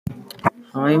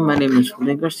Hi, my name is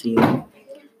Julian Garcia.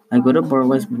 I go to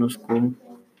Borwest Middle School,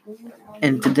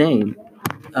 and today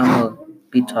I'll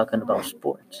be talking about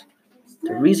sports.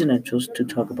 The reason I chose to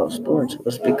talk about sports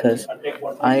was because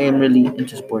I am really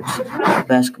into sports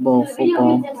basketball,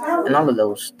 football, and all of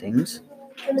those things.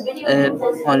 And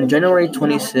on January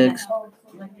 26,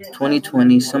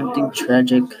 2020, something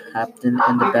tragic happened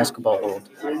in the basketball world.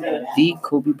 The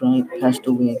Kobe Bryant passed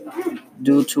away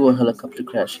due to a helicopter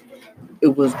crash.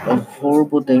 It was a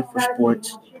horrible day for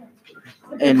sports,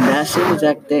 and that same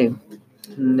exact day,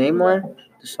 Neymar,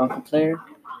 the soccer player,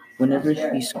 whenever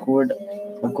he scored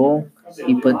a goal,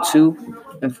 he put 2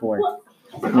 and 4,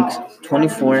 makes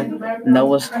 24, and that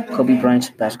was Kobe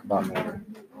Bryant's basketball number.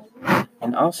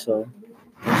 And also,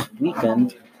 this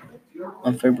weekend,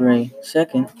 on February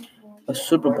 2nd, a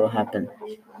Super Bowl happened.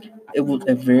 It was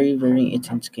a very, very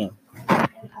intense game.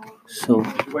 So,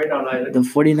 the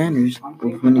 49ers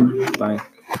were winning by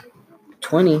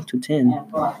 20 to 10,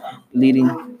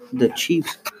 leading the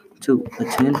Chiefs to a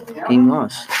 10-game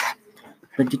loss.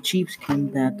 But the Chiefs came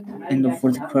back in the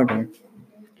fourth quarter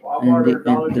and they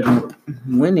ended up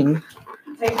winning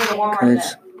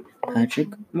because Patrick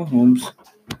Mahomes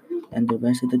and the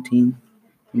rest of the team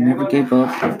never gave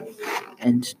up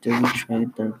and still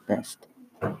tried their best.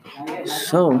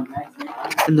 So,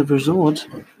 in the result,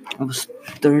 it was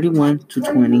 31 to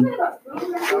 20,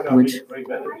 which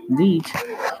leads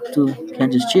to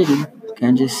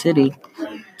Kansas City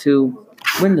to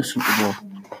win the Super Bowl.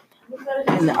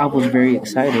 And I was very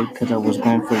excited because I was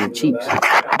going for the Chiefs.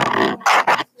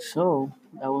 So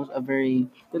that was a very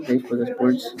good day for the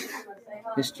sports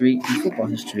history and football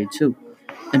history too.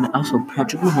 And also,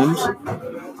 Patrick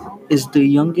Mahomes is the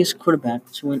youngest quarterback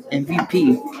to win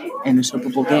MVP in a Super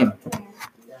Bowl game,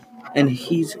 and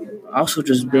he's also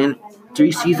just been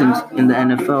 3 seasons in the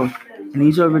NFL, and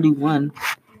he's already won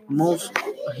most.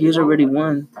 He's already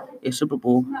won a Super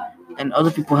Bowl, and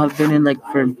other people have been in like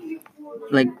for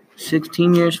like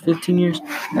 16 years, 15 years,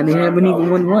 and they haven't even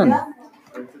won one.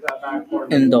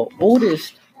 And the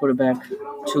oldest quarterback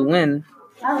to win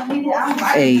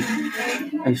a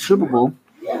a Super Bowl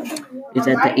is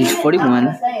at the age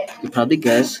 41. You probably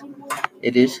guess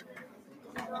it is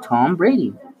Tom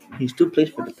Brady. He still plays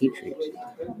for the Patriots.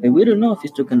 And we don't know if he's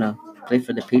still gonna play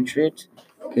for the Patriots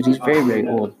because he's very, very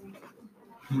old.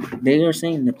 They are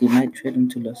saying that they might trade him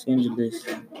to Los Angeles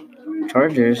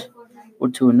Chargers or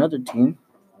to another team.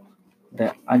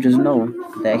 That I just know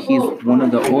that he's one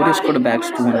of the oldest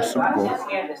quarterbacks to win a Super Bowl.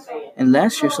 And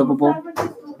last year's Super Bowl,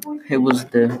 it was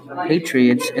the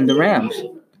Patriots and the Rams.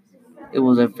 It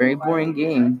was a very boring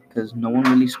game because no one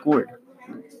really scored.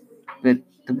 But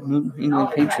the New England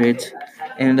Patriots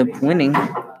ended up winning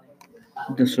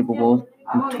the Super Bowl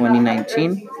in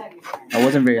 2019. I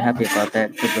wasn't very happy about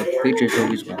that because the Patriots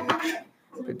always win.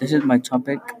 But this is my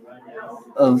topic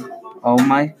of all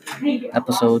my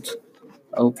episodes.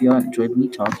 I hope you all enjoyed me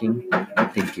talking.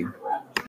 Thank you.